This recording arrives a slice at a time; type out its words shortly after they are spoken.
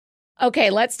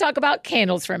Okay, let's talk about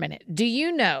candles for a minute. Do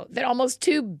you know that almost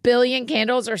 2 billion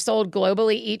candles are sold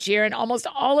globally each year, and almost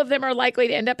all of them are likely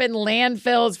to end up in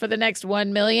landfills for the next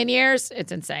 1 million years?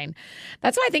 It's insane.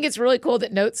 That's why I think it's really cool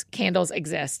that Notes candles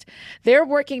exist. They're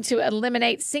working to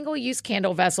eliminate single-use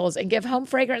candle vessels and give home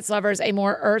fragrance lovers a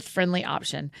more earth-friendly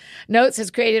option. Notes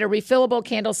has created a refillable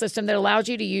candle system that allows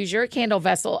you to use your candle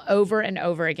vessel over and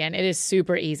over again. It is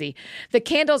super easy. The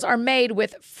candles are made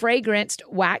with fragranced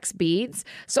wax beads,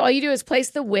 so all you do is place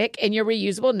the wick in your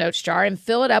reusable Notes jar and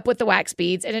fill it up with the wax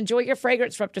beads and enjoy your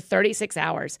fragrance for up to 36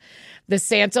 hours. The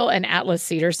Santal and Atlas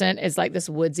cedar scent is like this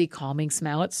woodsy, calming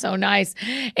smell. It's so nice.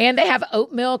 And they have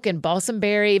oat milk and balsam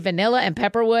berry, vanilla and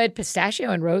pepperwood,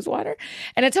 pistachio and rosewater,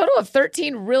 and a total of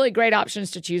 13 really great options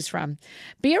to choose from.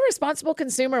 Be a responsible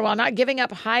consumer while not giving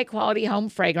up high-quality home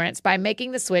fragrance by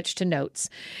making the switch to Notes.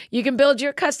 You can build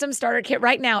your custom starter kit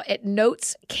right now at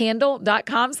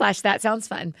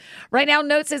notescandle.com/thatsoundsfun. Right now,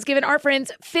 Notes is giving our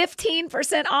friends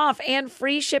 15% off and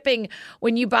free shipping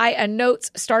when you buy a Notes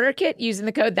starter kit using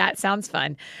the code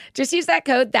ThatSoundsFun. Just use that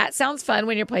code ThatSoundsFun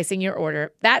when you're placing your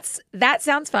order. That's That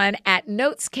Sounds Fun at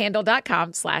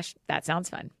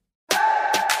notescandle.com/thatsoundsfun.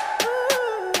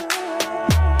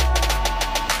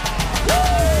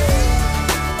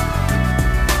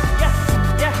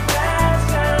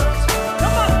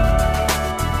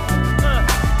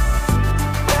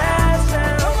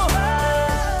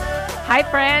 Hi,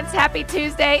 friends. Happy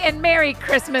Tuesday and Merry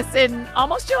Christmas in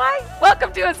almost July.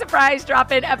 Welcome to a surprise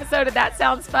drop-in episode of That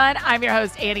Sounds Fun. I'm your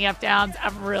host, Annie F. Downs.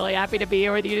 I'm really happy to be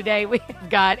here with you today. We've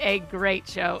got a great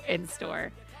show in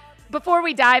store. Before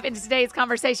we dive into today's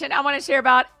conversation, I want to share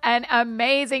about an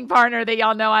amazing partner that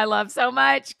y'all know I love so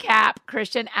much, CAP,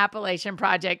 Christian Appellation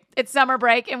Project. It's summer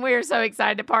break, and we are so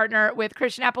excited to partner with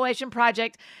Christian Appellation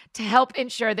Project to help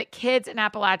ensure that kids in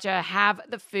Appalachia have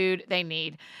the food they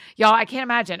need. Y'all, I can't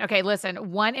imagine. Okay,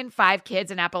 listen, 1 in 5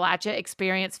 kids in Appalachia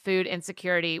experience food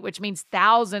insecurity, which means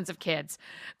thousands of kids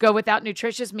go without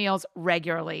nutritious meals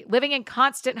regularly. Living in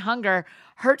constant hunger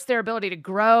hurts their ability to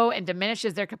grow and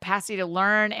diminishes their capacity to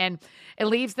learn, and it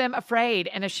leaves them afraid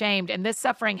and ashamed. And this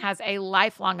suffering has a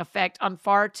lifelong effect on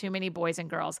far too many boys and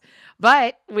girls.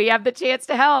 But we have the chance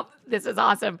to help. This is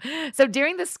awesome. So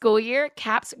during the school year,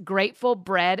 CAP's Grateful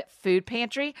Bread Food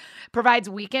Pantry provides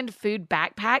weekend food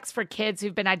backpacks for kids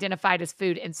who've been identified as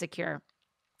food insecure.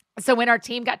 So when our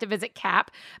team got to visit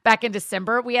CAP back in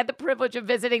December, we had the privilege of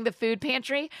visiting the food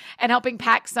pantry and helping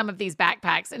pack some of these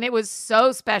backpacks. And it was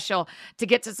so special to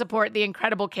get to support the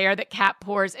incredible care that CAP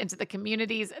pours into the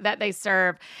communities that they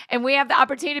serve. And we have the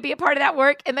opportunity to be a part of that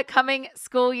work in the coming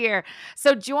school year.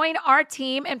 So join our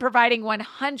team in providing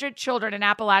 100 children in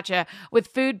Appalachia with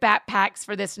food backpacks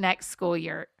for this next school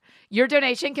year. Your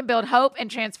donation can build hope and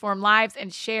transform lives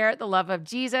and share the love of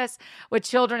Jesus with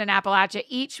children in Appalachia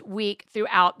each week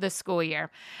throughout the school year.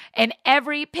 And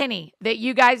every penny that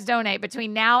you guys donate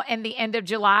between now and the end of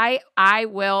July, I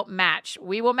will match.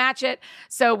 We will match it.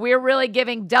 So we're really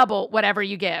giving double whatever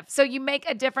you give. So you make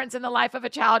a difference in the life of a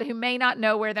child who may not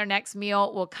know where their next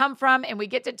meal will come from, and we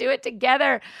get to do it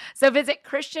together. So visit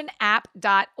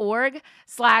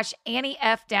christianapp.org/Annie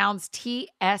F. Downs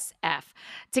TSF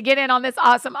to get in on this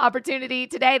awesome opportunity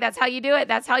today. That's how you do it.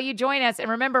 That's how you join us. And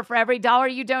remember, for every dollar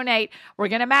you donate, we're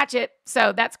going to match it.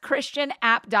 So that's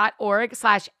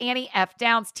christianapp.org/Annie F.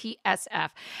 Downs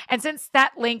TSF. And since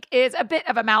that link is a bit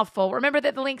of a mouthful, remember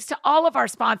that the links to all of our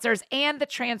sponsors and the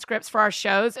transcripts for our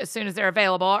shows, as soon as they're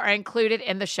available, are included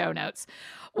in the show notes.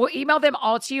 We'll email them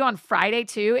all to you on Friday,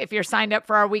 too, if you're signed up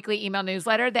for our weekly email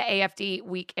newsletter, the AFD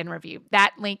Week in Review.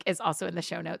 That link is also in the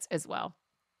show notes as well.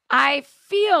 I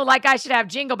feel like I should have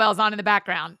jingle bells on in the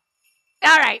background.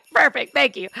 All right, perfect.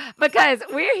 Thank you. Because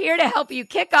we're here to help you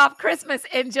kick off Christmas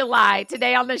in July.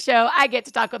 Today on the show, I get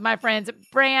to talk with my friends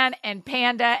Bran and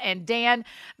Panda and Dan,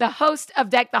 the host of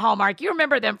Deck the Hallmark. You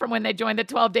remember them from when they joined the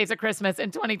 12 Days of Christmas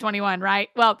in 2021, right?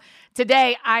 Well,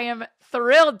 today I am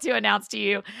thrilled to announce to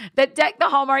you that Deck the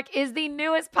Hallmark is the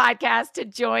newest podcast to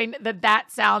join the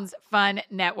That Sounds Fun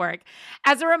Network.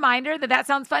 As a reminder, the That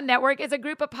Sounds Fun Network is a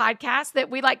group of podcasts that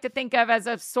we like to think of as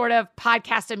a sort of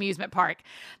podcast amusement park.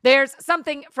 There's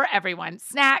something for everyone: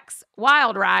 snacks,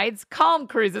 wild rides, calm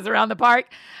cruises around the park.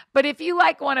 But if you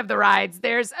like one of the rides,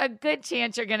 there's a good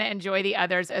chance you're going to enjoy the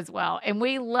others as well. And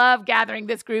we love gathering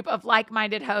this group of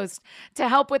like-minded hosts to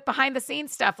help with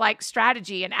behind-the-scenes stuff like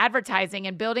strategy and advertising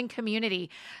and building community community.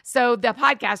 So the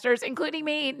podcasters, including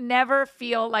me, never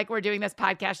feel like we're doing this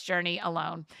podcast journey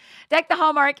alone. Deck the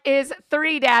Hallmark is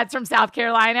 3 dads from South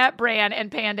Carolina, Bran and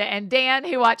Panda and Dan,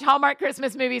 who watch Hallmark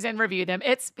Christmas movies and review them.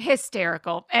 It's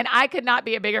hysterical. And I could not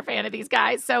be a bigger fan of these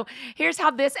guys. So here's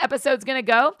how this episode's going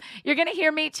to go. You're going to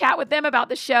hear me chat with them about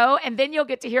the show, and then you'll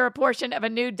get to hear a portion of a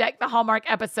new Deck the Hallmark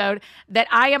episode that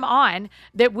I am on,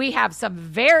 that we have some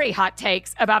very hot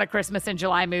takes about a Christmas in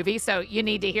July movie. So you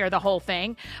need to hear the whole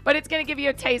thing. But it's going to give you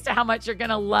a taste of how much you're going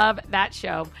to love that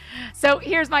show. So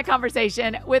here's my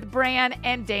conversation with Bran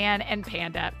and Dan and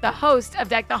Panda, the host of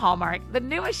Deck the Hallmark, the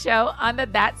newest show on the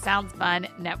That Sounds Fun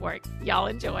network. Y'all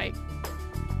enjoy.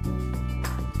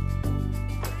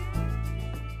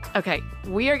 Okay,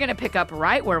 we are going to pick up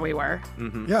right where we were.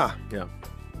 Mm-hmm. Yeah.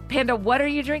 Panda, what are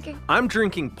you drinking? I'm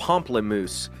drinking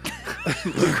Pamplemousse.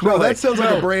 No, that sounds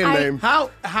like a brand name.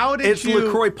 How did It's you?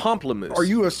 LaCroix Pamplemousse. Are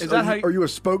you a that are you a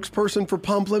spokesperson for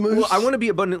Pamplemousse? Well, I want to be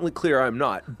abundantly clear. I'm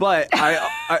not, but I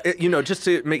just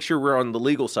to make sure we're on the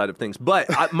legal side of things.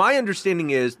 But my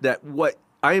understanding is that what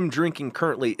I am drinking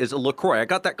currently is a LaCroix. I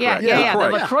got that correct. Yeah.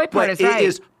 The LaCroix part but is right. It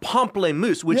is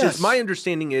Pamplemousse, which Yes. is my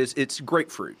understanding is it's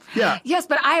grapefruit. Yeah. Yes,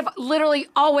 but I have literally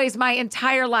always my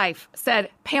entire life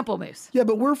said pamplemousse. Yeah,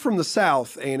 but we're from the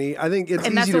South, Annie. I think it's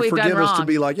And that's easy what to we've done forgive us to wrong.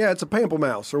 be like, yeah, it's a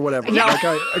pamplemouse or whatever. Yeah. Like,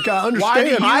 I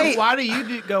understand. Why do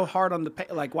you go hard on the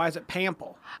why is it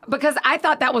pample? Because I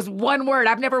thought that was one word.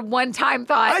 I've never one time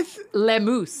thought le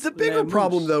mousse. The bigger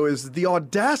problem, though, is the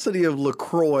audacity of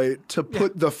LaCroix to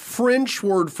put the French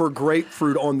word for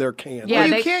grapefruit on their can. Yeah, Well,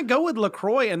 you they- can't go with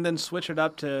LaCroix and then switch it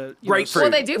up to Grapefruit.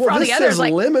 Well, they do for Well, all this the others. says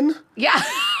Like, lemon. yeah.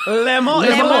 lemon.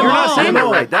 Lemon. You're not saying it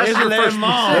Lemon. right. That's It's your first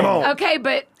lemon. Lemon. Okay,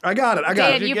 but I got it.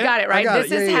 Dan, you've got it, right? I got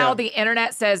This it. is Yeah, how yeah. the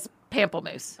internet says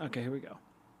pamplemousse. Okay, here we go.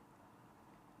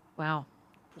 Wow.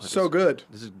 So good.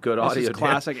 This is good This audio. is a Dan.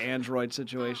 classic Android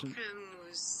situation.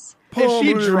 Pamplemousse. Is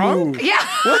she drunk? Yeah.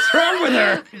 What's wrong with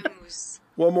her? Pamplemousse.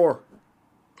 One more.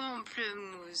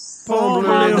 Pamplemousse.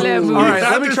 Pamplemousse. All right,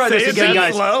 let me try this again,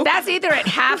 guys. That's either at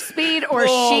half speed or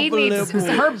she needs.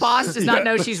 Her boss does not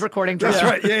know she's recording drunk. That's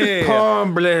right. Yeah.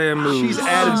 Pamplemousse. She's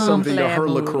added something to her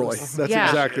Pamplemousse. LaCroix. That's Yeah.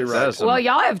 exactly right. That's- Well,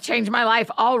 y'all have changed my life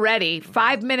already.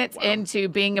 5 minutes into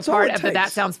being a all part it of the That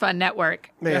takes. Sounds Fun network.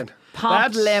 Man.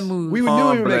 Pamplemousse. We knew we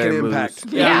would make an Pamplemousse. impact.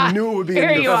 Yeah. We knew it would be Here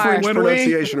in you the are. French When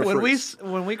pronunciation of when fruits.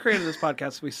 when we created this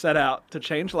podcast, we set out to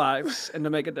change lives and to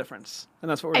make a difference, and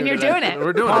that's what we're And doing. you're today. doing it.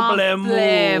 We're doing it.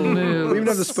 Pamplemousse. We even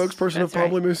have the spokesperson of That's right.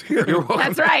 Pamplemousse here.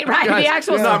 That's right. Guys, The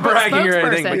actual not bragging or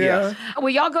anything, but spokesperson. yeah. Well,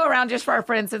 y'all go around just for our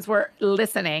friends since we're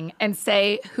listening and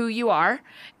say who you are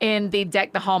in the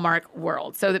Deck the Hallmark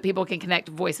world so that people can connect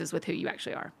voices with who you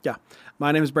actually are. Yeah.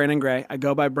 My name is Brandon Gray. I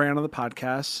go by Brand on the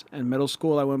podcast. In middle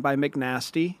school, I went by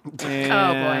McNasty. And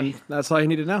Oh, boy. that's all you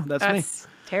need to know. That's me. That's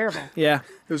terrible. Yeah.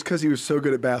 It was because he was so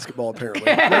good at basketball, apparently.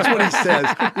 That's what he says,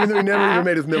 even though he never even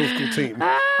made his middle school team.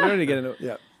 We don't need to get into it.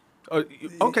 Yeah.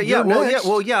 Okay, You're next.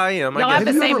 I am. Y'all I have guess.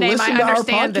 the you same ever name. I listened to our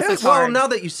understand this podcast? is Well, hard. now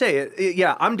that you say it,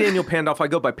 yeah, I'm Daniel Pandolf. I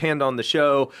go by Panda on the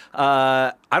show.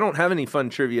 I don't have any fun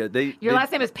trivia. Your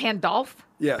last name is Pandolf?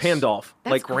 Yes. Pandolf,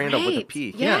 That's like Randolph with a great.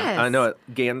 P. Yes. Yeah, I know it.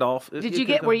 Gandalf. Did you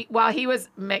get, while he was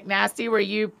McNasty, were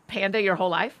you Panda your whole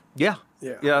life? Yeah.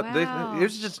 Yeah. Wow. It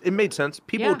was just, it made sense.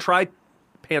 People Yeah. tried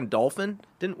Pandolphin,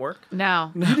 didn't work.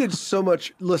 No. You did so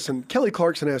much. Listen, Kelly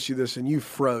Clarkson asked you this and you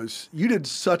froze. You did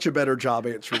such a better job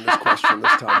answering this question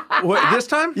this time. What, this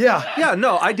time? Yeah. Yeah,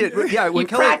 no, I did. Yeah, when You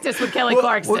practiced with Kelly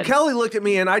Clarkson. Well, Kelly looked at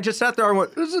me and I just sat there and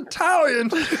went, "This is Italian."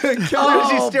 Kelly, Oh,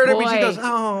 she stared at me. She boy. goes,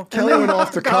 "Oh." Kelly went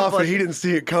off the God cuff bless and he didn't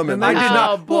see it coming. I did Oh,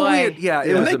 not. boy. Well, yeah, it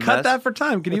And was they a cut mess. that for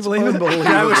time. Can you believe it? Unbelievable.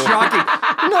 Yeah, it was shocking.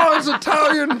 No, it's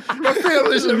Italian. My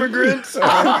family's immigrants.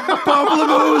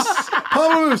 Pamplemousse.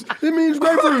 It means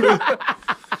grapefruit.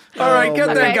 All right, get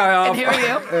Okay, that guy off. And who are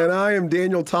you? And I am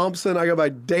Daniel Thompson. I go by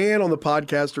Dan on the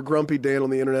podcast or Grumpy Dan on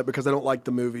the internet because I don't like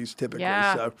the movies typically.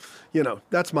 Yeah. So,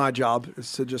 that's my job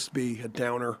is to just be a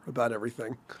downer about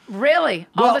everything. Really?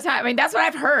 All Well, the time? I mean, that's what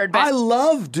I've heard. But I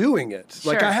love doing it.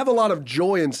 Like Sure. I have a lot of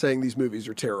joy in saying these movies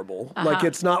are terrible. Like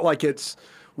it's not like it's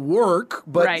work,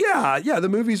 but Right. yeah, the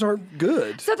movies aren't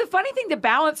good. So the funny thing to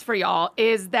balance for y'all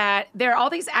is that there are all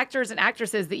these actors and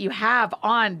actresses that you have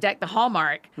on Deck the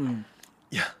Hallmark.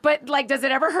 Yeah. But like, does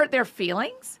it ever hurt their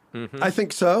feelings? I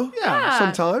think so. Yeah.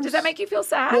 Sometimes. Does that make you feel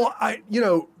sad? Well,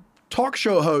 talk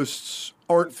show hosts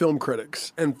aren't film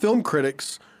critics, and film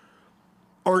critics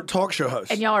aren't talk show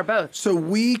hosts. and y'all are both. So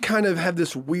we kind of have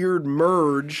this weird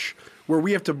merge where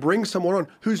we have to bring someone on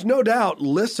who's no doubt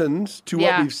listened to what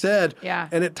Yeah. we've said. Yeah.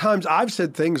 And at times I've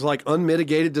said things like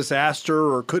unmitigated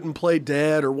disaster or couldn't play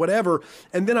dead or whatever.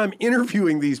 And then I'm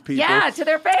interviewing these people. Yeah, to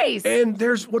their face. And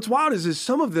there's what's wild is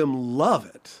some of them love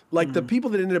it. Like the people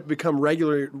that end up becoming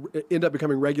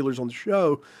regulars on the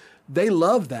show, they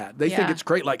love that. They think Yeah. it's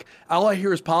great. Like all I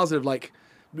hear is positive. Like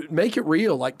make it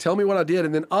real. Like tell me what I did.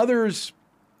 And then others,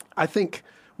 I think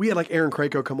we had like Erin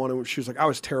Krakow come on and she was like, I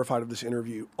was terrified of this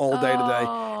interview all day today.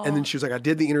 And then she was like, I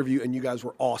did the interview and you guys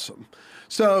were awesome.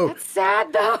 So That's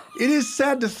sad, though. it is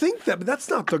sad to think that, but that's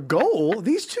not the goal.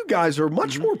 These two guys are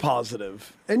much more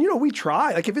positive. And, we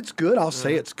try. Like, if it's good, I'll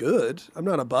say it's good. I'm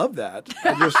not above that.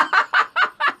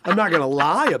 I'm not going to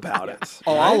lie about it.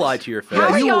 Oh, I'll lie to your face. How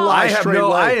are you will y'all- lie I have straight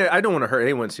no. away. I don't want to hurt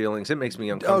anyone's feelings. It makes me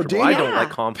uncomfortable. Daniel- I don't Yeah. like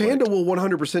conflict. Panda will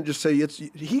 100% just say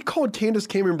he called Candace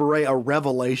Cameron Bure a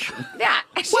revelation. Yeah.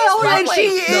 She's Well, and lovely.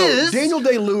 she No, is. Daniel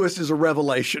Day-Lewis is a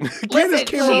revelation. Listen, Candace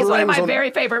Cameron she's Bure one of was my on-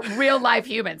 very favorite real life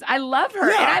humans. I love her,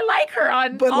 Yeah. and I like her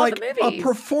on But all like the a movies.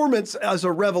 performance as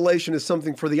a revelation is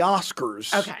something for the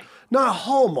Oscars. Okay. Not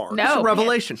Hallmark. No. It's a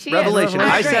revelation. She is. Revelation.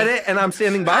 I I agree. said it, and I'm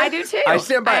standing by. I it. do too. I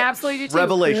stand by. I it. absolutely do too.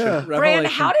 Revelation. Yeah. Brand,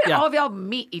 how did Yeah. all of y'all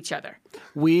meet each other?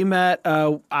 We met.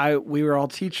 We were all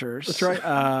teachers. That's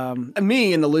right.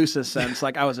 Me in the loosest sense,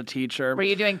 like I was a teacher. Were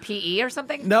you doing PE or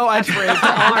something? No, I- That's rude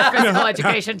to all our physical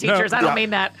education teachers. I don't mean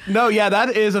that. No, yeah,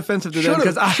 that is offensive to them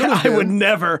Should've- because should've I would been.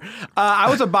 never. I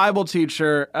was a Bible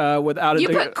teacher without a You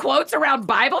degree. put quotes around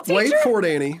Bible teacher? Wait for it,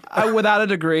 Annie. Without a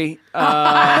degree.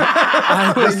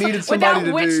 They needed somebody Without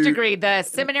to which do. degree? The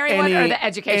seminary one or the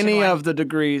education any one? of the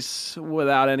degrees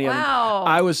without any Wow. of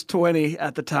them. I was 20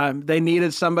 at the time. They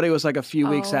needed somebody who was like a few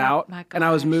weeks Oh, out, my and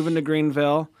I was gosh. moving to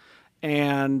Greenville,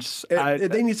 and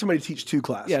They need somebody to teach 2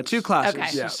 classes. yeah, 2 classes. Okay.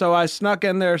 Yeah. So I snuck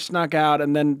in there, snuck out,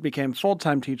 and then became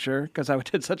full-time teacher because I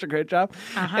did such a great job.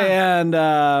 Uh-huh.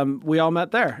 And we all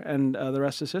met there, and the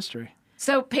rest is history.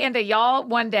 So, Panda, y'all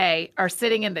one day are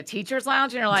sitting in the teacher's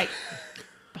lounge and you're like,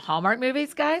 Hallmark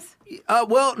movies, guys?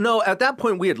 Well, no, at that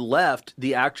point we had left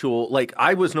the actual, like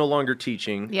I was no longer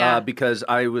teaching Yeah. because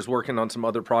I was working on some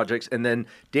other projects, and then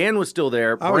Dan was still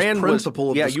there. I was Brand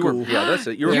principal of yeah, the you were, school. yeah, that's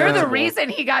it. You were You're the principal. reason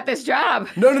he got this job.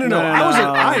 No. no,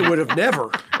 I would have never.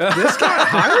 This guy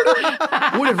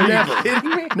hired him? Would have never. kidding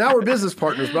me? Now we're business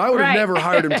partners, but I would have Right. never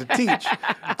hired him to teach.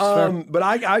 But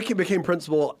I became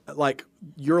principal like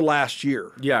your last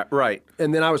year. Yeah, right.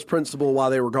 And then I was principal while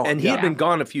they were gone. And he had been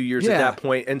gone a few years Yeah. at that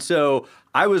point, and so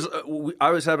I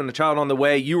was having a child on the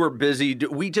way. You were busy.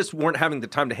 We just weren't having the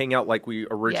time to hang out like we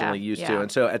originally Yeah, used yeah. to.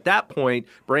 And so at that point,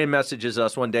 Brand messages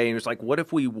us one day and he was like, "What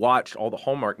if we watched all the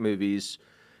Hallmark movies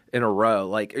in a row?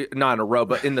 Like not in a row,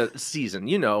 but in the season.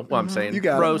 You know what I'm saying? You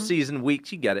got it. row, season,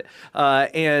 weeks. You get it."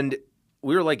 And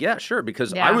we were like, "Yeah, sure,"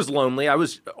 because Yeah. I was lonely. I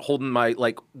was holding my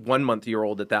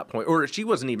 1-month-year-old at that point, or she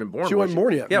wasn't even born. She was wasn't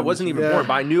born yet. Yeah, wasn't even Yeah. born.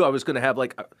 But I knew I was going to have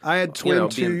like. I had you know,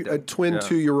 twin being-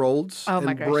 2-year-olds. Oh,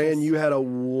 my and gracious. Bran, you had a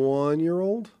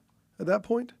 1-year-old at that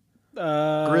point?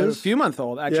 A Grizz? few month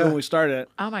old, actually, Yeah. when we started it.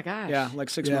 Oh, my gosh. Yeah, like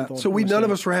 6 Yeah. month old. So none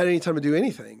of us had any time to do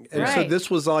anything. And so Right.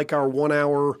 this was like our 1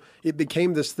 hour. It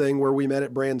became this thing where we met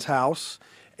at Brand's house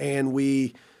and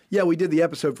we did the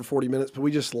episode for 40 minutes, but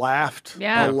we just laughed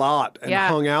Yeah. a lot and Yeah.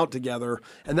 hung out together.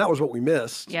 And that was what we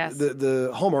missed. Yes.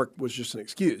 The Hallmark was just an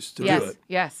excuse to Yes, do it.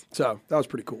 yes. So that was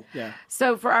pretty cool. Yeah.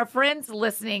 So, for our friends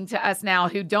listening to us now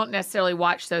who don't necessarily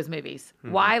watch those movies,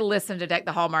 Mm-hmm. why listen to Deck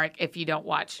the Hallmark if you don't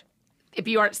watch? If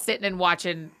you aren't sitting and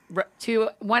watching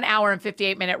 1 hour and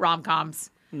 58-minute rom-coms.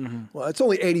 Well, it's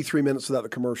only 83 minutes without the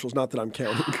commercials. Not that I'm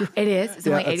counting. It is? It's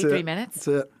Yeah, only that's 83 it. minutes?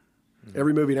 That's it.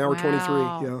 Every movie, an hour 23.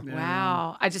 Wow. Yeah.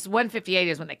 Wow. 158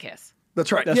 is when they kiss.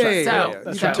 That's right. That's yeah, right. yeah, So- yeah, yeah.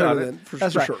 That's You can right. tune it in for,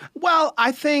 That's for right. sure. Well,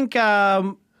 I think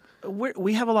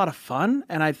we have a lot of fun,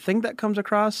 and I think that comes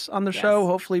across on the show.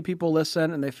 Hopefully, people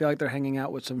listen and they feel like they're hanging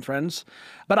out with some friends.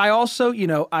 But I also,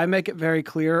 I make it very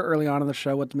clear early on in the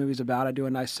show what the movie's about. I do a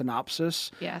nice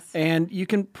synopsis. Yes. And you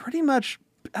can pretty much,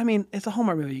 it's a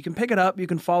Hallmark movie. You can pick it up, you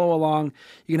can follow along,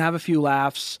 you can have a few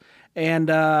laughs. And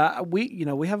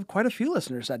we have quite a few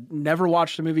listeners that never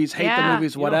watch the movies, hate the Yeah.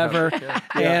 movies, whatever.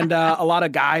 And a lot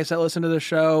of guys that listen to the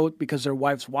show because their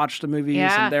wives watch the movies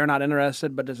Yeah. and they're not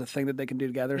interested, but there's a thing that they can do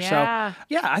together. Yeah. So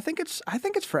yeah, I think it's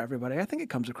for everybody. I think it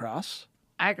comes across.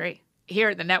 I agree. Here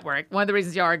at the network, one of the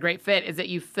reasons y'all are a great fit is that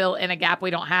you fill in a gap we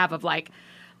don't have of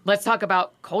let's talk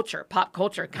about culture, pop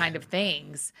culture kind of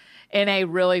things in a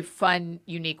really fun,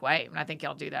 unique way. And I think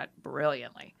y'all do that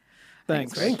brilliantly.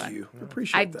 Thanks. Thank you. I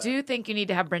appreciate I that. do think you need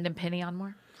to have Brendan Penny on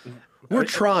more. We're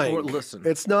trying. Listen.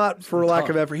 It's not for lack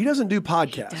of effort. He doesn't do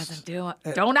podcasts. Doesn't do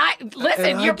it. Don't I? Listen,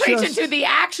 and you're I preaching just- to the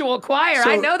actual choir. So-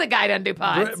 I know the guy doesn't do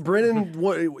pods. Brennan,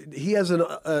 he has an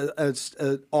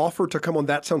offer to come on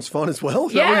That Sounds Fun as well.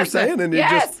 Is that what you're Yes. saying? And you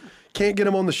Yes. just can't get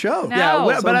him on the show. No. Yeah,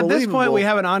 It's but at this point, unbelievable. we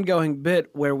have an ongoing bit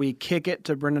where we kick it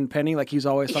to Brendan Penny, like he's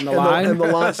always on the And line. the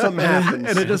line, something happens.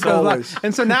 and it just goes always. like,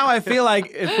 and so now I feel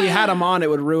like if we had him on, it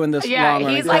would ruin this Yeah,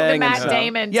 long-running he's like the thing, and Matt so-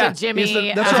 Damon Yeah, to Jimmy. he's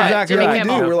the- That's uh, exactly Jimmy what we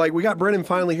Kimmel. do. We're like, we got Brennan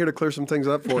finally here to clear some things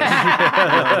up for us.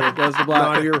 Here goes the black.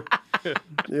 Not here.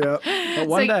 Yeah. But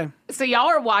one day. So y'all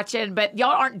are watching, but y'all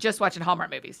aren't just watching Hallmark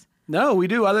movies. No, we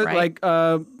do. Other Right.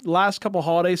 last couple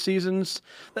holiday seasons,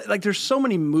 like there's so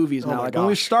many movies now. my Like when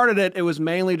we gosh. started it was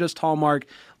mainly just Hallmark.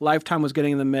 Lifetime was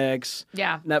getting in the mix.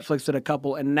 Yeah. Netflix did a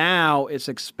couple, and now it's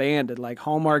expanded. Like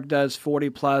Hallmark does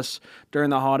 40 plus during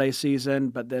the holiday season,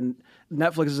 but then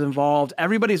Netflix is involved.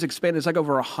 Everybody's expanded. It's like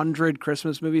over 100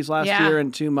 Christmas movies last Yeah. year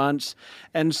in 2 months,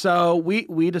 and so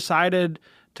we decided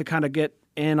to kind of get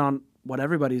in on what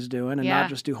everybody's doing and Yeah. not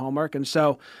just do Hallmark. And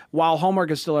so while Hallmark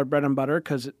is still our bread and butter,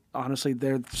 because honestly,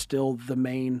 they're still the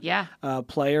main Yeah.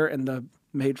 player in the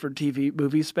made-for-TV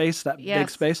movie space, that big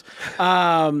Yes. space.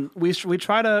 We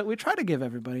try to give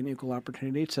everybody an equal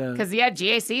opportunity to. Because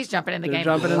GAC's jumping in the They're game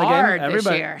jumping in the game. hard this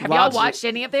Everybody- year. Have y'all lots of- watched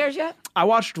any of theirs yet? I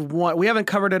watched one. We haven't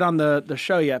covered it on the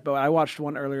show yet, but I watched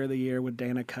one earlier the year with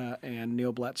Danica and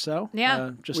Neil Bledsoe.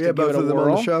 Yeah. just We to had give both it a of them whirl.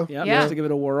 on the show. Yeah, Yeah. just to give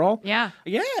it a whirl. Yeah.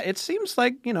 Yeah, it seems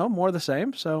like more of the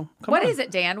same. So come What on. is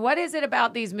it, Dan? What is it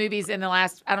about these movies in the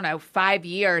last, 5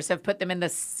 years have put them in the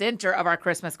center of our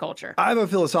Christmas culture? I have a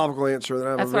philosophical answer, then I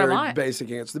have That's a what I very want.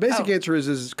 basic answer. The basic Oh. answer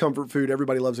is comfort food.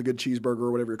 Everybody loves a good cheeseburger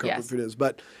or whatever your comfort Yes. food is.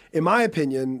 But in my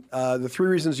opinion, the three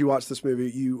reasons you watch this movie,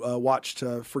 you watch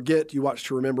to forget, you watch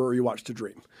to remember, or you watch to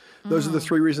dream. Those are the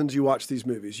three reasons you watch these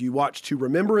movies. You watch to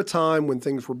remember a time when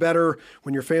things were better,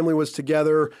 when your family was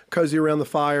together, cozy around the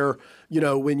fire,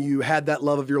 when you had that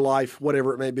love of your life,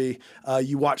 whatever it may be.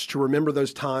 You watch to remember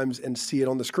those times and see it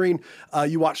on the screen.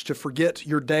 You watch to forget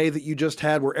your day that you just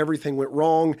had where everything went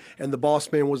wrong and the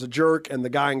boss man was a jerk and the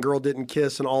guy and girl didn't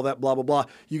kiss and all that blah, blah, blah.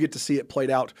 You get to see it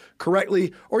played out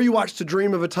correctly. Or you watch to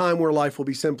dream of a time where life will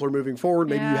be simpler moving forward.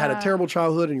 Maybe you had a Yeah. terrible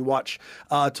childhood and you watch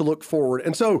to look forward.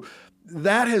 And so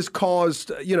that has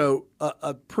caused,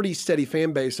 a pretty steady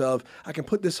fan base of, I can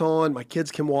put this on, my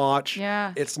kids can watch.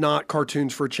 Yeah. It's not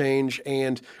cartoons for change,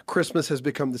 and Christmas has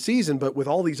become the season. But with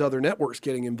all these other networks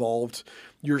getting involved,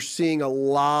 you're seeing a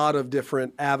lot of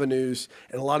different avenues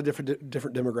and a lot of different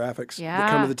demographics that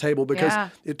come Yeah. to the table because Yeah.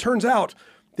 it turns out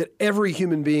that every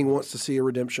human being wants to see a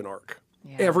redemption arc.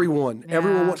 Everyone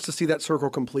wants to see that circle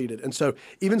completed. And so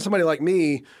even somebody like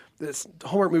me,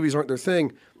 Hallmark movies aren't their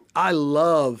thing. I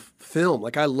love film.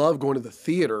 Like I love going to the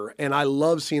theater and I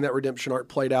love seeing that redemption arc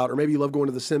played out. Or maybe you love going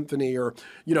to the symphony or,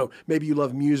 maybe you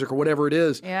love music or whatever it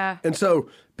is. Yeah. And so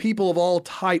people of all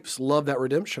types love that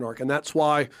redemption arc. And that's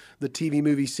why the TV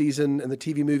movie season and the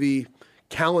TV movie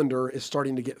calendar is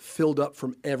starting to get filled up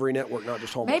from every network, not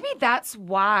just Hallmark. Maybe that's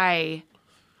why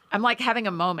I'm like having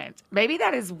a moment. Maybe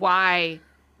that is why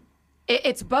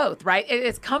it's both, right?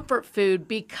 It's comfort food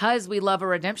because we love a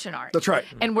redemption arc. That's right.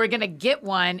 And we're going to get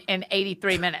one in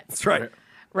 83 minutes. That's right.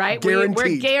 Right? We're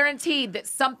guaranteed that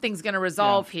something's going to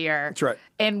resolve here. That's right.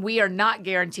 And we are not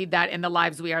guaranteed that in the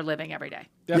lives we are living every day.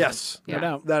 Yes. No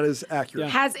doubt. That is accurate.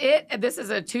 Has this is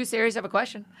a too serious of a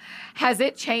question. Has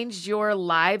it changed your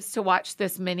lives to watch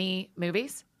this many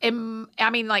movies?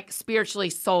 Like spiritually,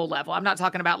 soul level. I'm not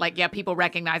talking about people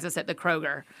recognize us at the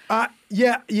Kroger.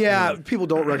 Yeah. People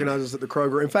don't recognize us at the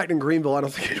Kroger. In fact, in Greenville, I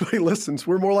don't think anybody listens.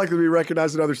 We're more likely to be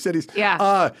recognized in other cities.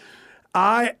 Yeah.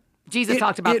 I Jesus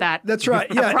talked about that. That's right.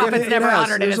 Yeah, A prophet's never has.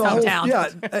 honored in There's his a whole-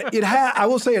 hometown. it has. I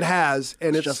will say it has,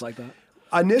 and it's just like that.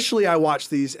 Initially, I watched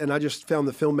these, and I just found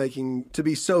the filmmaking to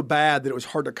be so bad that it was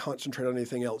hard to concentrate on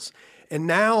anything else. And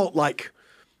now,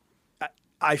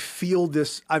 I feel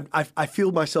this. I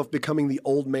feel myself becoming the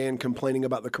old man complaining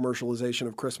about the commercialization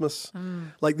of Christmas.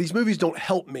 Like these movies don't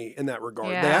help me in that regard.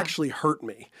 Yeah. They actually hurt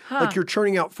me. Like you're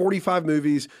churning out 45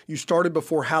 movies. You started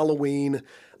before Halloween.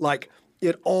 Like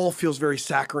it all feels very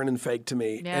saccharine and fake to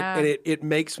me. Yeah. And it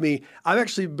makes me. I've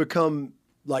actually become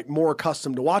more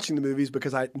accustomed to watching the movies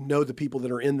because I know the people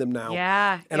that are in them now.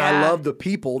 Yeah, And yeah. I love the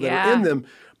people that are in them.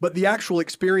 But the actual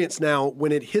experience now,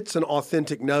 when it hits an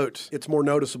authentic note, it's more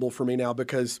noticeable for me now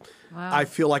because I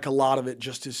feel like a lot of it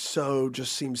just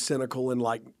seems cynical and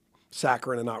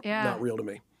saccharine and not real to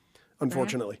me,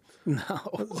 unfortunately.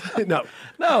 No.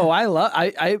 No,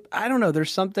 I don't know.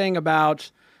 There's something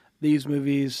about these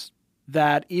movies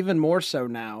that even more so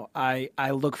now, I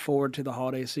look forward to the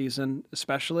holiday season,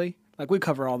 especially. Like we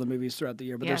cover all the movies throughout the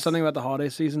year, but Yes. there's something about the holiday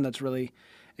season that's really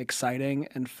exciting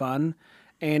and fun.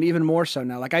 And even more so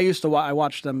now. Like I used to, I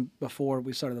watched them before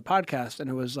we started the podcast, and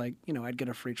it was like, you know, I'd get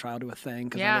a free trial to a thing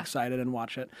because I'm excited and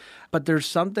watch it. But there's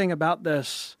something about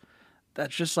this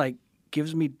that just like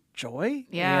gives me joy.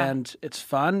 Yeah. And it's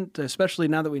fun, especially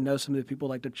now that we know some of the people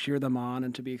like to cheer them on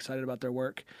and to be excited about their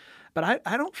work. But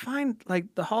I don't find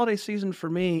like the holiday season for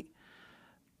me,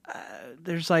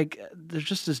 there's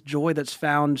just this joy that's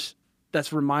found,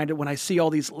 that's reminded when I see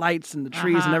all these lights and the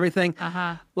trees and everything.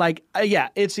 Like, yeah,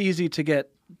 it's easy to get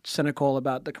cynical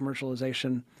about the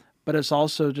commercialization, but it's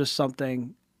also just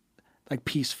something like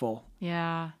peaceful.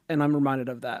 Yeah. And I'm reminded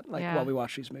of that, like while we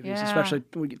watch these movies, especially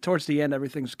when we get towards the end,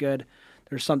 everything's good.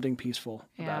 There's something peaceful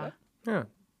about it. Yeah.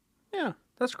 Yeah.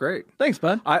 That's great. Thanks,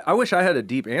 bud. I wish I had a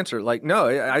deep answer. Like, no,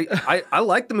 I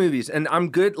like the movies, and I'm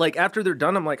good. Like, after they're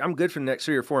done, I'm like, I'm good for the next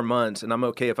 3 or 4 months, and I'm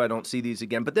okay if I don't see these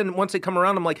again. But then once they come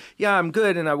around, I'm like, yeah, I'm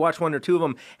good, and I watch 1 or 2 of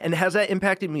them. And has that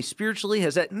impacted me spiritually?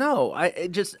 Has that? No. I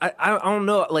don't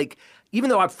know. Like, even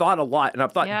though I've thought a lot, and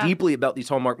I've thought deeply about these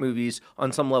Hallmark movies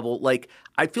on some level, like,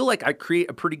 I feel like I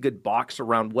create a pretty good box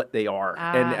around what they are.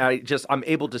 And I'm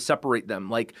able to separate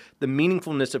them. Like, the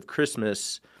meaningfulness of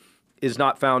Christmas is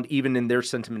not found even in their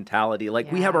sentimentality.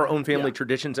 Like, we have our own family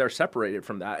traditions that are separated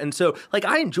from that. And so, like,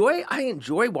 I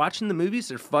enjoy watching the movies.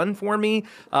 They're fun for me.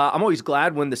 I'm always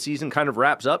glad when the season kind of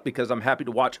wraps up because I'm happy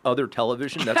to watch other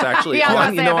television that's actually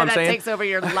fun. You know what I'm saying? That takes over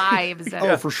your lives.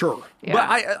 Oh, for sure. Yeah.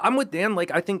 But I'm with Dan. Like,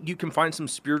 I think you can find some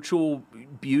spiritual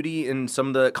beauty in some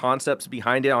of the concepts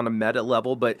behind it on a meta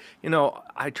level. But, you know,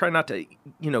 I try not to,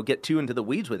 you know, get too into the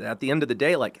weeds with it. At the end of the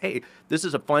day, like, hey, this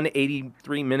is a fun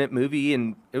 83-minute movie,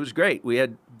 and it was great. We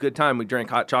had a good time. We drank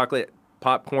hot chocolate,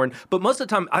 popcorn. But most of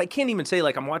the time, I can't even say,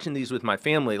 like, I'm watching these with my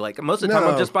family. Like, most of the time,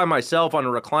 I'm just by myself on a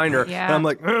recliner. Yeah. And I'm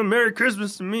like, Merry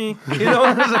Christmas to me. You know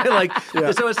what I'm saying? Like,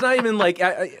 so it's not even like,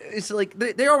 it's like,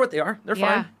 they are what they are. They're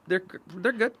fine. They're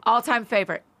good. All-time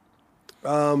favorite.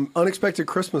 Unexpected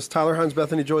Christmas, Tyler Hines,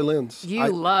 Bethany Joy Lenz. You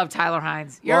love Tyler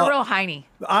Hines. You're a real Heine.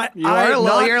 You're a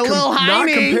little not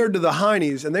Heine. compared to the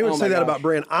Heinies, and they would say that gosh. about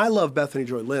Brand. I love Bethany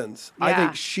Joy Lenz. I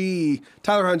Yeah. think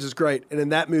Tyler Hines is great, and in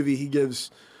that movie he gives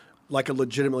like a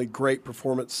legitimately great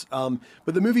performance. But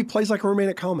the movie plays like a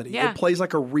romantic comedy. Yeah. It plays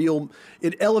like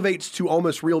it elevates to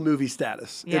almost real movie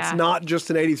status. Yeah. It's not just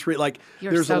an 83. Like,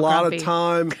 You're there's so a lot grumpy. of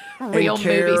time Real and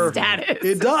care. movie status.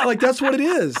 It does. Like, that's what it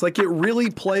is. Like, it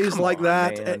really plays like on,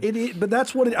 that. man. But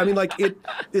that's what I mean, like,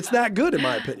 it's that good in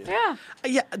my opinion.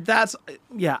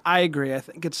 Yeah. I agree. I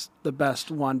think it's the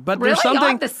best one. But Really? there's Y'all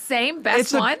something. have the same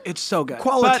best one? It's so good.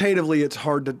 Qualitatively, it's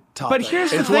hard to top. But that.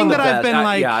 here's the It's thing one of that the I've best. been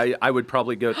like. I would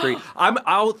probably go 3.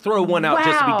 I'll throw one out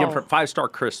just to be Wow. different. 5-Star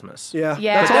Christmas. Yeah.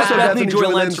 Yeah. That's That's also Bethany Bethany Joy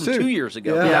Joy Lenz Lenz from too. 2 years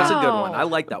ago. Yeah. Yeah, that's a good Wow. one. I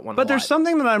like that one. But a there's lot.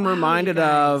 something that I'm reminded guys.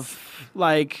 of,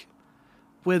 like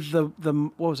with the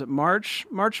what was it, March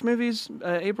movies,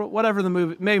 April, whatever the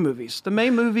May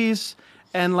movies,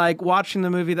 and like watching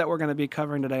the movie that we're going to be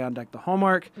covering today on Deck the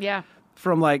Hallmark. Yeah.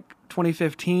 From like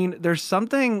 2015. There's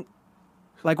something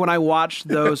like when I watched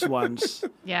those ones,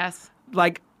 Yes.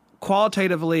 like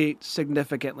qualitatively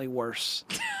significantly worse.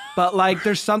 But like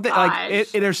there's something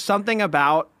like there's something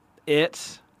about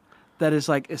it that is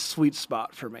like a sweet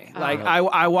spot for me. Like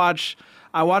I watched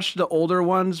the older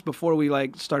ones before we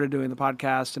like started doing the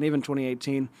podcast, and even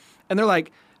 2018, and they're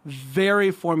like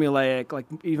very formulaic, like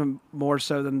even more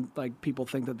so than like people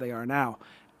think that they are now.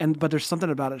 But there's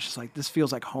something about it. It's just like, this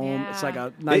feels like home. It's like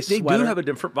a nice They sweater. do have a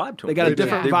different vibe to them. They got a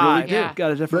different They vibe. really do. Yeah.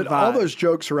 Got a different But vibe. all those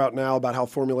jokes are out now about how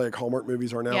formulaic Hallmark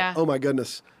movies are now. Yeah. Oh my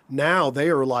goodness. Now they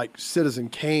are like Citizen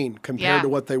Kane compared Yeah. to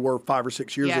what they were 5 or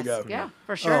 6 years Yes. ago. Yeah,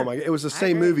 for sure. Oh my! It was the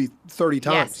same agree. movie 30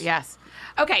 times. Yes.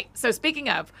 Okay, so speaking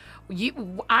of,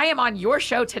 I am on your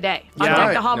show today on Yeah. Deck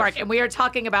Right. the Hallmark, and we are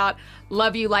talking about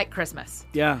Love You Like Christmas.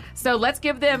 Yeah. So let's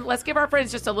give our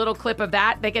friends just a little clip of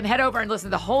that. They can head over and listen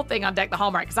to the whole thing on Deck the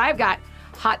Hallmark, because I've got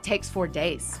hot takes for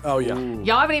days. Oh yeah.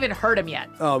 Y'all haven't even heard them yet.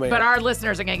 Oh, man. But our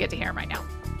listeners are going to get to hear them right now.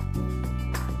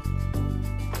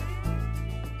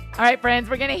 All right, friends,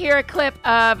 we're going to hear a clip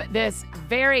of this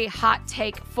very hot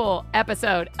take full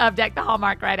episode of Deck the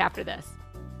Hallmark right after this.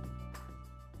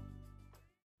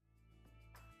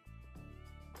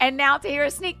 And now to hear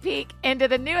a sneak peek into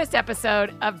the newest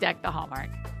episode of Deck the Hallmark.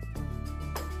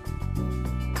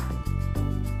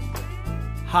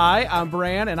 Hi, I'm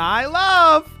Bran, and I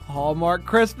love Hallmark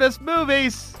Christmas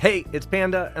movies. Hey, it's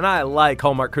Panda, and I like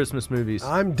Hallmark Christmas movies.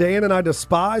 I'm Dan, and I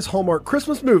despise Hallmark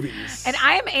Christmas movies. And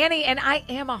I am Annie, and I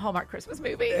am a Hallmark Christmas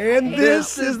movie. And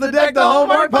this is the Deck the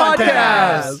Hallmark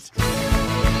podcast.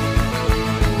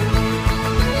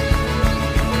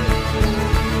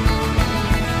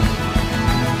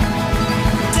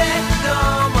 Deck the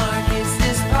Hallmark is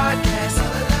this podcast.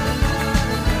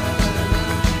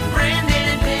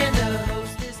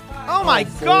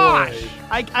 gosh!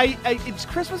 It's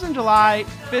Christmas in July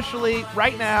officially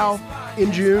right now.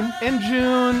 In June. In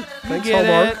June, Thanks, you get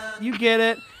Hallmark. it. You get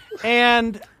it.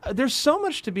 And there's so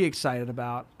much to be excited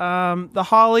about. The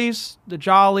Hollies, the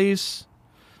Jollies,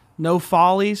 no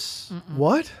Follies.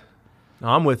 What? No,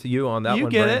 I'm with you on that You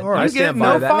one. get Brent. it. All right. I You get stand it.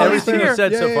 by No that. Follies Everything here. you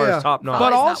said so Yeah, far yeah. is top notch.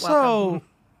 But Follies not also,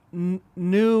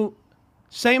 new,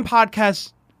 same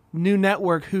podcast, new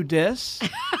network, Who Dis?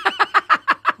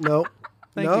 No.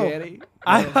 Thank no. you, Eddie.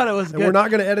 I thought it was And good. we're not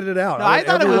going to edit it out. No, I want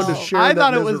thought it everyone was. to share I that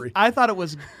thought it was. misery. I thought it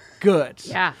was good.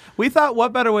 Yeah. We thought,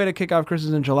 what better way to kick off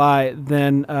Christmas in July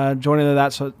than joining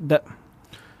that? So that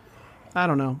I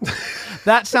don't know.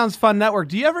 That sounds fun. Network.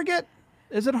 Do you ever get?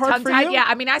 Is it hard for Tongue-tied, you? yeah.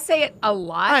 I mean, I say it a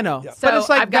lot. I know. Yeah. So But it's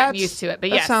like I've gotten that's- used to it. But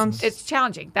that yes, sounds- it's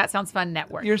challenging. That sounds fun.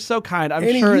 Network. You're so kind. I'm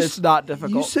Annie, sure you it's s- not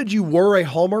difficult. You said you were a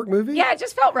Hallmark movie? yeah, it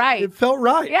just felt right. It felt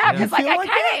right. Yeah, You because like feel I like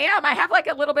kind that? of am. I have like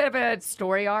a little bit of a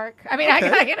story arc. I mean, Okay.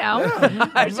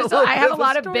 I just, I have a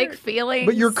lot of big feelings.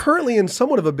 But you're currently in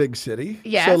somewhat of a big city.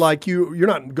 Yes. So like you're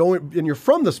not going, and you're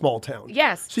from the small town.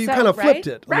 yes. So you kind of flipped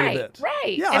it a right, little bit.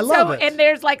 Right. Yeah, and I love so, it. And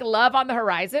there's like love on the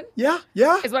horizon. Yeah.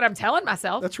 Yeah. Is what I'm telling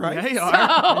myself. That's right. Yeah, you are.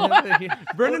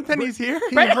 Brendan Penny's here.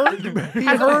 He heard How's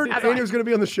it? Andy was going to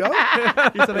be on the show.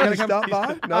 He said, "I got to stop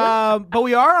by." No. But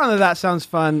we are on the That Sounds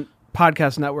Fun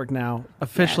podcast network now,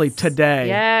 officially today.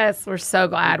 Yes, we're so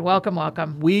glad. Welcome,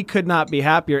 welcome. We could not be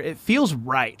happier. It feels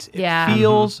right. It Yeah.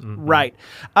 feels right.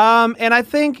 And I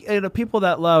think people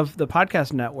that love the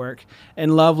podcast network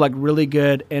and love like really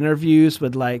good interviews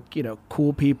with like,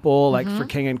 cool people like for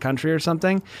King and Country or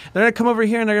something, they're going to come over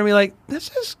here and they're going to be like,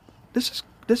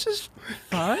 this is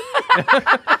fun.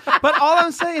 But all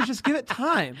I'm saying is just give it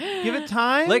time. Give it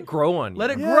time. Let it grow on you.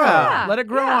 Let it Yeah. grow. Let it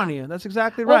grow Yeah. on you. That's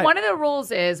exactly Well, right. one of the rules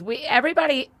is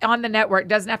everybody on the network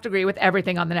doesn't have to agree with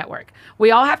everything on the network.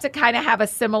 We all have to kind of have a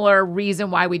similar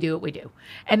reason why we do what we do.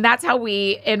 And that's how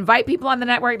we invite people on the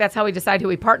network. That's how we decide who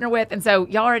we partner with. And so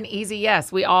y'all are an easy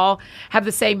yes. We all have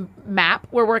the same map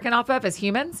we're working off of as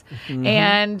humans.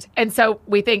 And so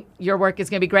we think your work is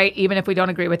going to be great, even if we don't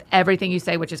agree with everything you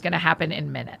say, which is going to happen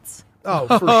in minutes. Oh,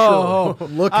 for sure.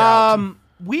 Look out.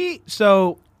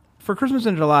 So for Christmas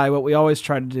in July, what we always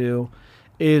try to do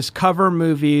is cover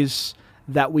movies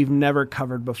that we've never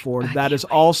covered before that is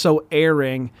also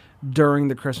airing during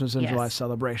the Christmas in Yes. July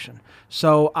celebration.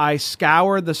 So I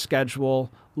scour the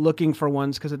schedule looking for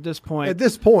ones because at this point,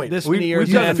 this many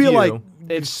years you in, feel like it's-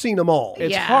 you've seen them all.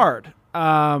 it's Yeah. hard.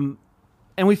 And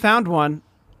we found one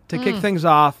to kick things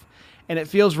off, and it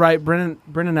feels right.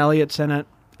 Brennan Elliott's in it.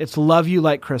 It's Love You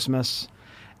Like Christmas,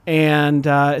 and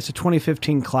it's a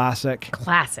 2015 classic.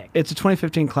 Classic. It's a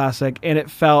 2015 classic, and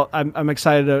it felt. I'm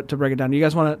excited to break it down. Do you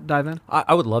guys want to dive in?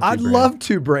 I would love to. I'd Brand. love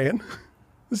to, Bran.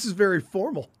 This is very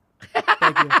formal.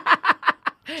 Thank you.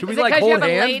 Should we Is it like 'cause you hold have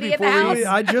a hands lady in the before house? we?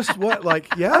 I just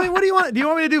yeah. I mean, what do you want? Do you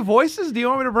want me to do voices? Do you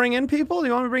want me to bring in people? Do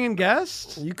you want me to bring in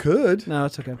guests? You could. No,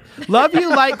 it's okay. Love You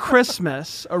Like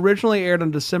Christmas originally aired on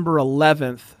December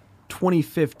 11th,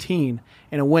 2015,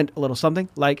 and it went a little something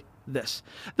like this.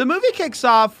 The movie kicks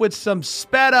off with some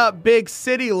sped up big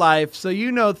city life, so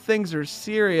you know things are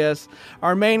serious.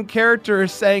 Our main character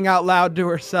is saying out loud to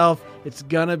herself, "It's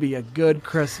gonna be a good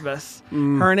Christmas."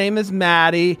 Her name is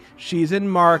Maddie. She's in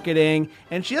marketing,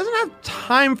 and she doesn't have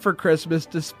time for Christmas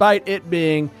despite it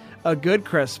being a good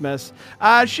Christmas.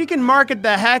 She can market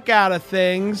the heck out of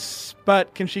things,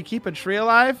 but can she keep a tree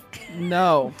alive?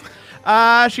 No.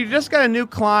 She just got a new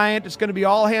client. It's going to be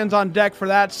all hands on deck for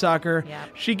that sucker. Yep.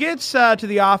 She gets to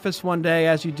the office one day,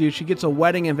 as you do. She gets a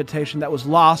wedding invitation that was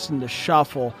lost in the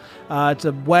shuffle. It's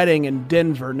a wedding in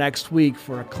Denver next week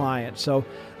for a client. So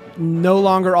no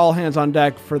longer all hands on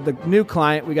deck for the new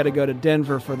client. We got to go to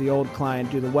Denver for the old client,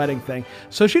 do the wedding thing.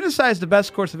 So she decides the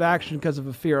best course of action because of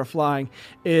a fear of flying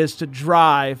is to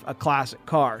drive a classic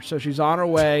car. So she's on her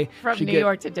way. From She New get-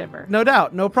 York to Denver. No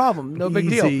doubt. No problem. No big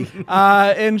Easy. deal.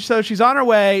 And so she's on her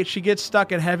way. She gets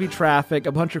stuck in heavy traffic.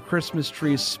 A bunch of Christmas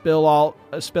trees spill out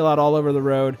all over the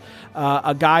road.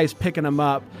 A guy's picking them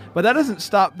up. But that doesn't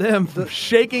stop them from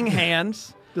shaking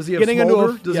hands. Does he have Getting smolder?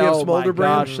 into a, Does he have oh smolder, my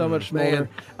Brand? gosh, so much Man.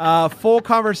 smolder. Full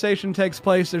conversation takes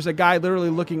place. There's a guy literally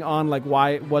looking on like,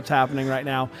 what's happening right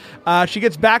now? She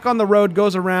gets back on the road,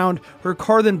 goes around. Her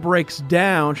car then breaks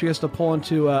down. She has to pull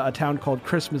into a town called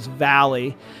Christmas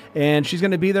Valley, and she's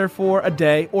going to be there for a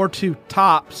day or two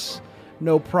tops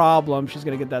no problem. She's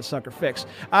going to get that sucker fixed.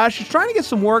 She's trying to get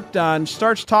some work done,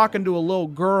 starts talking to a little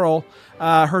girl.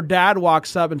 Her dad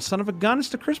walks up, and son of a gun, it's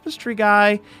the Christmas tree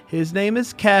guy. His name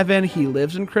is Kevin. He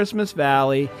lives in Christmas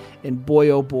Valley, and boy,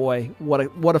 oh boy,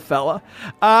 what a fella.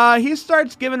 He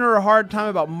starts giving her a hard time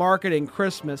about marketing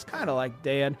Christmas, kind of like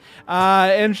Dan.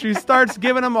 And she starts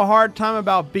giving him a hard time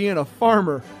about being a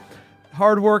farmer.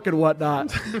 Hard work and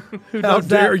whatnot. How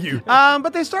dare you? But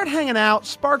they start hanging out.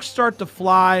 Sparks start to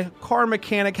fly. Car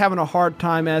mechanic having a hard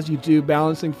time, as you do,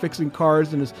 balancing, fixing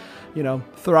cars in his,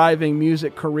 thriving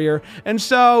music career. And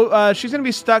so she's going to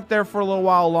be stuck there for a little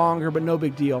while longer, but no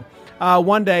big deal.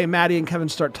 One day, Maddie and Kevin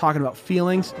start talking about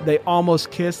feelings. They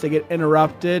almost kiss. They get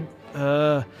interrupted.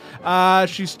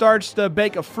 She starts to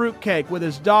bake a fruitcake with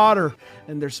his daughter,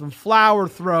 and there's some flour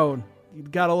thrown. You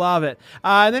gotta love it.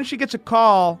 And then she gets a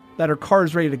call that her car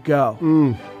is ready to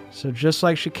go. So just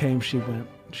like she came, she went.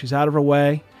 She's out of her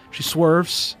way. She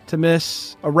swerves to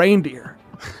miss a reindeer.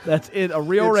 That's it, a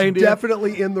real reindeer. It's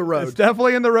definitely in the road. It's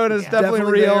definitely in the road. It's definitely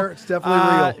real. There. It's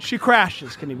definitely real. She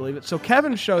crashes. Can you believe it? So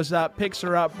Kevin shows up, picks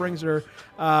her up, brings her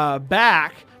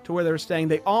back to where they're staying.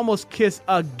 They almost kiss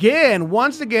again.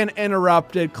 Once again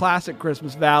interrupted. Classic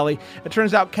Christmas Valley. It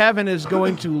turns out Kevin is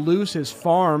going to lose his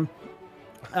farm.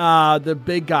 The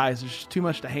big guys, there's just too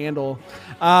much to handle.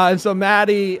 And so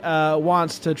Maddie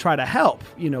wants to try to help,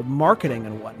 marketing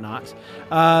and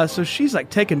whatnot. So she's like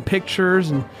taking pictures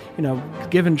and,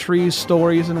 giving trees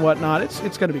stories and whatnot. It's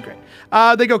going to be great.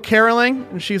 They go caroling,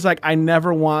 and she's like, I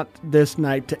never want this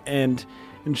night to end.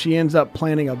 And she ends up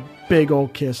planning a big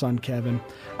old kiss on Kevin.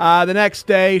 The next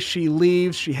day, she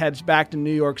leaves. She heads back to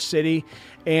New York City,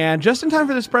 and just in time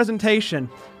for this presentation.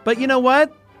 But you know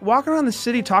what? Walking around the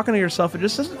city talking to yourself, it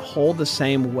just doesn't hold the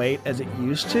same weight as it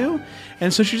used to.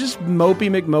 And so she's just mopey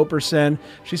McMoperson.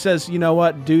 She says, you know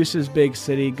what? Deuce's big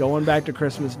city, going back to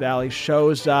Christmas Valley,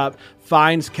 shows up,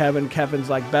 finds Kevin. Kevin's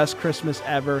like, best Christmas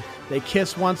ever. They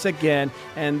kiss once again.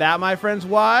 And that, my friends,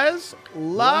 was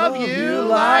Love You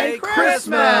Like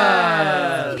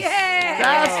Christmas. Yay!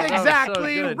 That's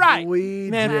exactly so right.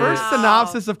 Man, first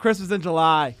synopsis of Christmas in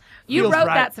July. You Feels wrote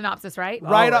right. that synopsis, right?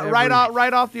 Right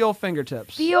off the old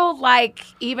fingertips. Feel like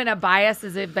even a bias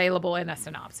is available in a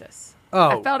synopsis.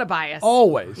 Oh. I felt a bias.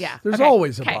 Always. Yeah. There's Okay.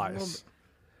 always a Okay. bias.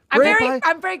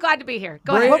 I'm very glad to be here.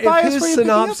 Go ahead. If bias his were you picking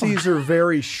up on? synopses are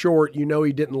very short, you know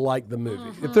he didn't like the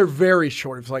movie. If they're very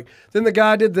short, it's like, then the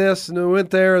guy did this, and they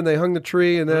went there, and they hung the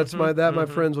tree, and that's my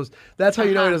friends was. That's how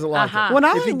you know he doesn't like it. When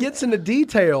If he gets into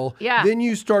detail, Yeah. then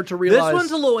you start to This realize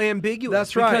one's a little ambiguous.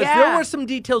 That's right. Because Yeah. there were some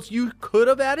details you could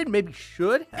have added, maybe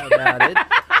should have added,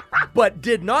 but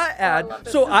did not add.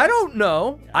 So I don't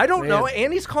know. I don't know.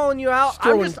 Annie's calling you out.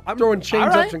 I'm throwing change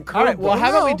ups and All right, well, how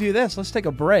about we curveballs. do this? Let's take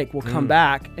a break. We'll come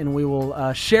back, and we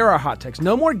will share our hot takes.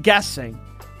 No more guessing,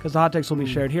 because the hot takes will be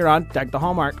shared here on Deck the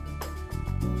Hallmark.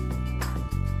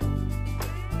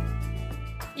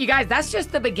 You guys, that's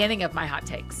just the beginning of my hot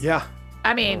takes. Yeah.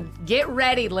 I mean, get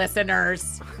ready,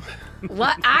 listeners.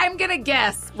 I'm going to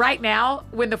guess right now,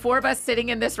 when the four of us sitting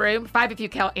in this room, 5 if you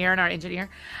count Aaron, our engineer,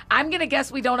 I'm going to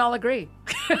guess we don't all agree.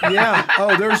 Yeah.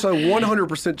 Oh, there's a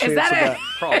 100% chance of that.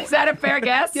 Is that a fair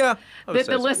guess? Yeah, I would That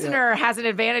say the so. listener has an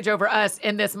advantage over us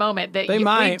in this moment. That They we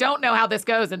might. don't know how this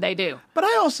goes, and they do. But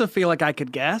I also feel like I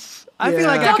could guess. I feel Yeah.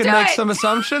 like I Don't could do make it. some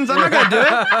assumptions. I'm not going to do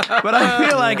it, but I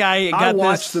feel like I got I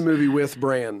watched this. the movie with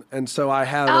Bran, and so I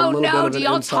have a Oh, little no. bit of Do an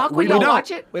y'all insight. talk when We y'all don't watch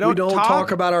it? We don't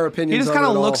talk about our opinions. He just on kind it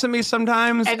of at looks all. at me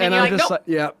sometimes, And then I'm you're like, just nope.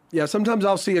 like, Yeah. Sometimes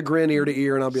I'll see a grin ear to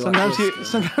ear, and I'll be sometimes like,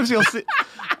 sometimes you'll see.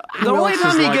 The Who only else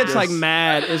time is he like gets like this?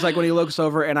 mad is like when he looks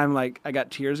over and I'm like, I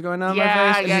got tears going down my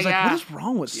Yeah, face, and yeah, he's like, yeah. what is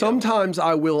wrong with you? Sometimes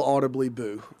I will audibly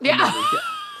boo. Yeah.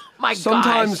 My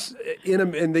Sometimes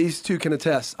and these two can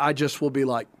attest, I just will be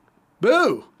like,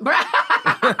 boo, gosh.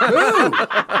 boo.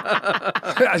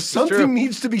 Something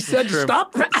needs to be said to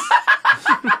stop this.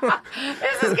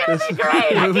 This is going to be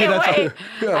great. I can't wait.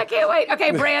 I can't wait.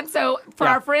 Okay, Bran, so for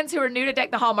our friends who are new to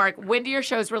Deck the Hallmark, when do your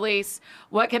shows release?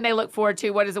 What can they look forward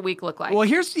to? What does a week look like? Well,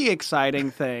 here's the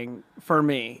exciting thing for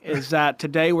me is that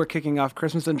today we're kicking off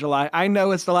Christmas in July. I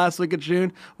know it's the last week of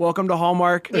June. Welcome to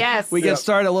Hallmark. Yes. We get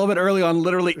started a little bit early on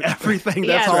literally everything that's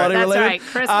Yes, holiday that's related. right.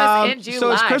 Christmas in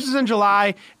So it's July. Christmas in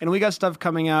July, and we got stuff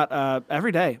coming out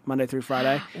every day, Monday through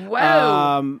Friday.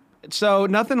 Whoa. So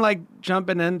nothing like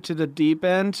jumping into the deep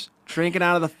end drinking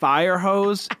out of the fire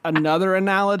hose, another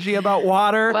analogy about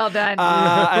water. Well done.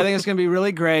 I think it's going to be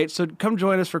really great. So come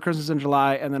join us for Christmas in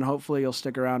July, and then hopefully you'll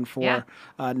stick around for Yeah.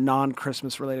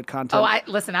 non-Christmas related content. Oh,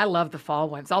 I love the fall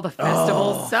ones. All the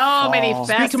festivals. So many festivals.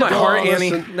 Speak to my heart,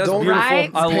 Annie. Listen, That's don't- beautiful.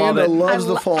 Right? I love Panda it. loves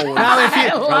the fall one. Now, if you,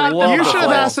 I love you the should have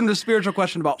fall. asked him the spiritual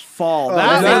question about fall.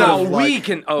 that's That's not No, like- we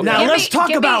can. Okay. now Give let's me- talk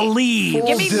give about me- leaves.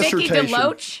 Give me Nikki dissertation.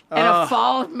 DeLoach in a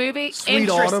fall movie. Sweet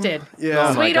Autumn. Interested. Yeah. Oh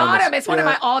my Sweet goodness. Autumn. It's one of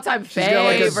Yeah. my all-time She's got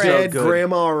like a favorites. dead good.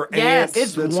 grandma or Yes. aunt.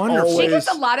 It's that's wonderful. She always-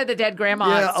 gets a lot of the dead grandma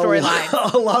yeah,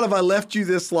 storylines. a lot of I left you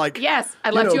this like Yes, I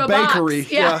left you a bakery.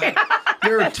 box. Yeah.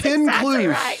 There are 10 Exactly clues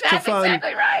right. to That's find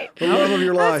exactly right. the love of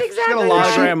your life. That's exactly Got a lot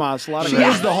of right. grandmas. A lot of She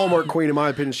grandmas. is the Hallmark queen, in my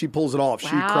opinion. She pulls it off.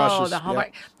 She Wow, crushes. the Yeah.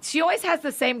 Hallmark. She always has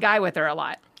the same guy with her a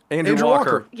lot. Andrew Andrew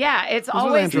Walker. Walker. Yeah, it's with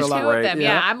always Andrew the a two lot, of right? them.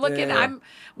 Yeah. Yeah, I'm looking. Yeah.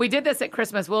 We did this at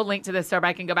Christmas. We'll link to this so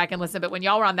everybody can go back and listen. But when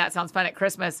y'all were on That Sounds Fun at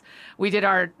Christmas, we did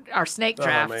our snake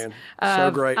draft. man.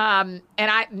 So great. And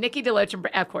Nikki DeLoach and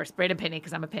of course Brandon Penny,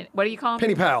 because I'm a penny. What do you call him?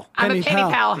 Penny Pal. I'm Penny a penny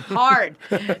pal. pal hard.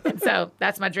 And so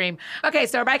that's my dream. Okay,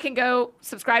 so everybody can go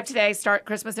subscribe today. Start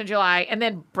Christmas in July, and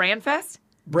then Brandfest.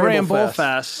 Bramble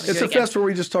Fest. It's a fest where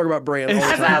we just talk about brand all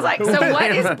the So I time. was like, so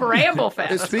what is Bramble And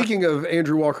Fest? speaking of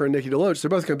Andrew Walker and Nikki DeLoach, they're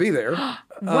both going to be there.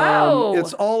 Whoa.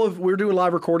 It's all of we're doing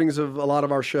live recordings of a lot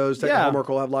of our shows. Tech Yeah. Hallmark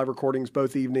will have live recordings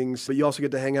both evenings, but you also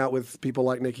get to hang out with people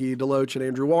like Nikki DeLoach and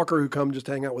Andrew Walker who come just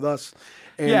to hang out with us.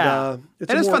 And Yeah, it's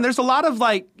and a it's more- fun. There's a lot of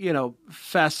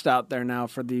fest out there now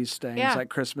for these things, Yeah. like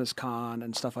Christmas Con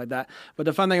and stuff like that. But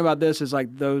the fun thing about this is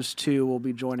those two will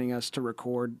be joining us to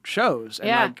record shows and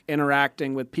Yeah.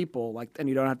 interacting with people, and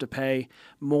you don't have to pay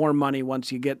more money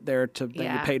once you get there than you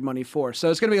Yeah. paid money for. So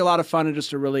it's going to be a lot of fun and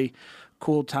just a really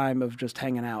cool time of just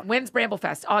hanging out. When's Bramble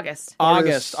Fest? August.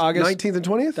 August 19th and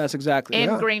 20th. That's exactly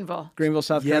In it. Greenville. Greenville,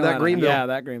 South Yeah, that Carolina. Greenville. Yeah,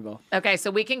 that Greenville. Okay, so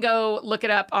we can go look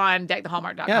it up on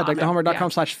deckthehallmark.com. Yeah,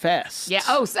 deckthehallmark.com/fest. Yeah.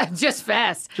 Oh, so just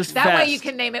Fest. Just that way Fest. you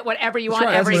can name it whatever you want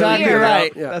right. every That's Exactly year.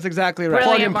 right. Yeah. That's exactly right.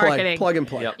 Brilliant Plug and play. marketing. Plug and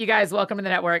play. Yep. You guys, welcome to the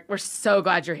network. We're so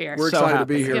glad you're here. We're So excited to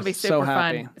happy. be It's here. gonna be So super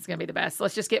happy. fun. It's gonna be the best.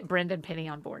 Let's just get Brendan Penny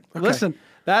on board. Listen,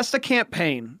 that's the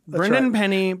campaign. Brendan right.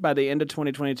 Penny by the end of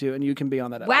 2022, and you can be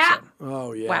on that episode. Wow.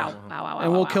 Oh yeah. Wow. Wow.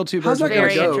 And we'll kill two How's birds that with going one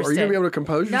to Very go? Are you going to interested. be able to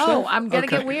compose yourself? No, I'm gonna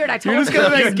get weird. I told You're just you.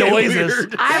 gonna make noises.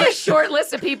 I have a short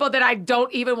list of people that I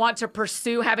don't even want to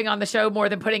pursue having on the show more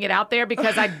than putting it out there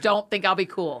because I don't think I'll be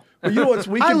cool. Well, you know what?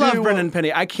 We I can love do. Brendan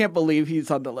Penny. I can't believe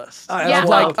he's on the list.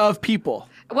 Yeah. Of people.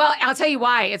 Well, I'll tell you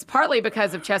why. It's partly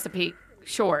because of Chesapeake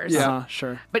Shores. Yeah,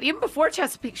 sure. But even before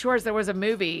Chesapeake Shores, there was a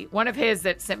movie, one of his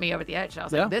that sent me over the edge. I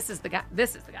was Yeah. like, this is the guy.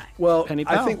 This is the guy. Well, Penny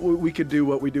I Pal. think we could do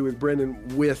what we do with Brendan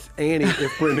with Annie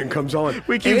if Brendan comes on.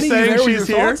 We keep Annie, you saying there with she's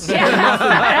your here. thoughts? Yeah,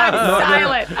 I'm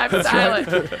silent. I'm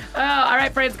silent. Oh, all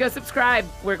right, friends, go subscribe.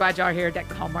 We're glad y'all are here. Deck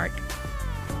the Hallmark.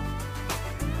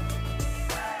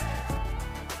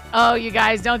 Oh, you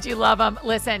guys, don't you love them?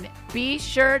 Listen, be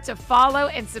sure to follow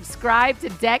and subscribe to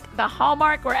Deck the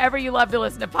Hallmark wherever you love to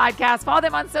listen to podcasts. Follow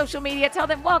them on social media. Tell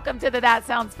them welcome to the That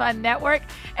Sounds Fun Network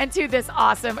and to this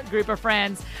awesome group of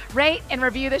friends. Rate and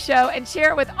review the show and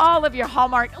share it with all of your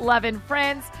Hallmark-loving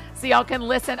friends so y'all can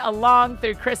listen along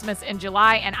through Christmas in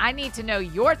July. And I need to know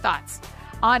your thoughts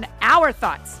on our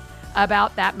thoughts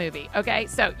about that movie. Okay,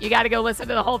 so you got to go listen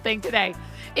to the whole thing today.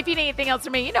 If you need anything else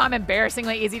from me, you know I'm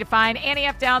embarrassingly easy to find. Annie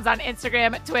F. Downs on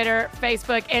Instagram, Twitter,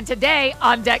 Facebook, and today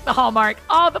on Deck the Hallmark.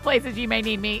 All the places you may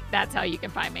need me, that's how you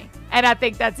can find me. And I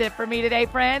think that's it for me today,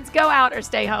 friends. Go out or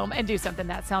stay home and do something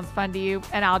that sounds fun to you,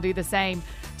 and I'll do the same.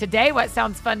 Today, what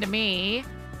sounds fun to me...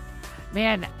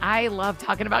 Man, I love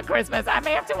talking about Christmas. I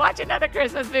may have to watch another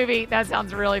Christmas movie. That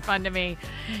sounds really fun to me.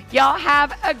 Y'all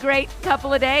have a great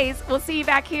couple of days. We'll see you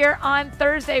back here on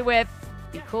Thursday with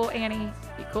Be Cool, Annie.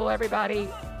 Be cool, everybody.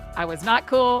 I was not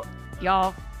cool.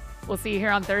 Y'all, we'll see you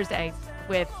here on Thursday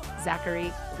with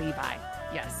Zachary Levi.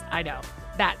 Yes, I know.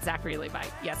 That Zachary Levi.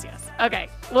 Yes, yes. Okay,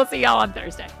 we'll see y'all on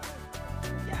Thursday.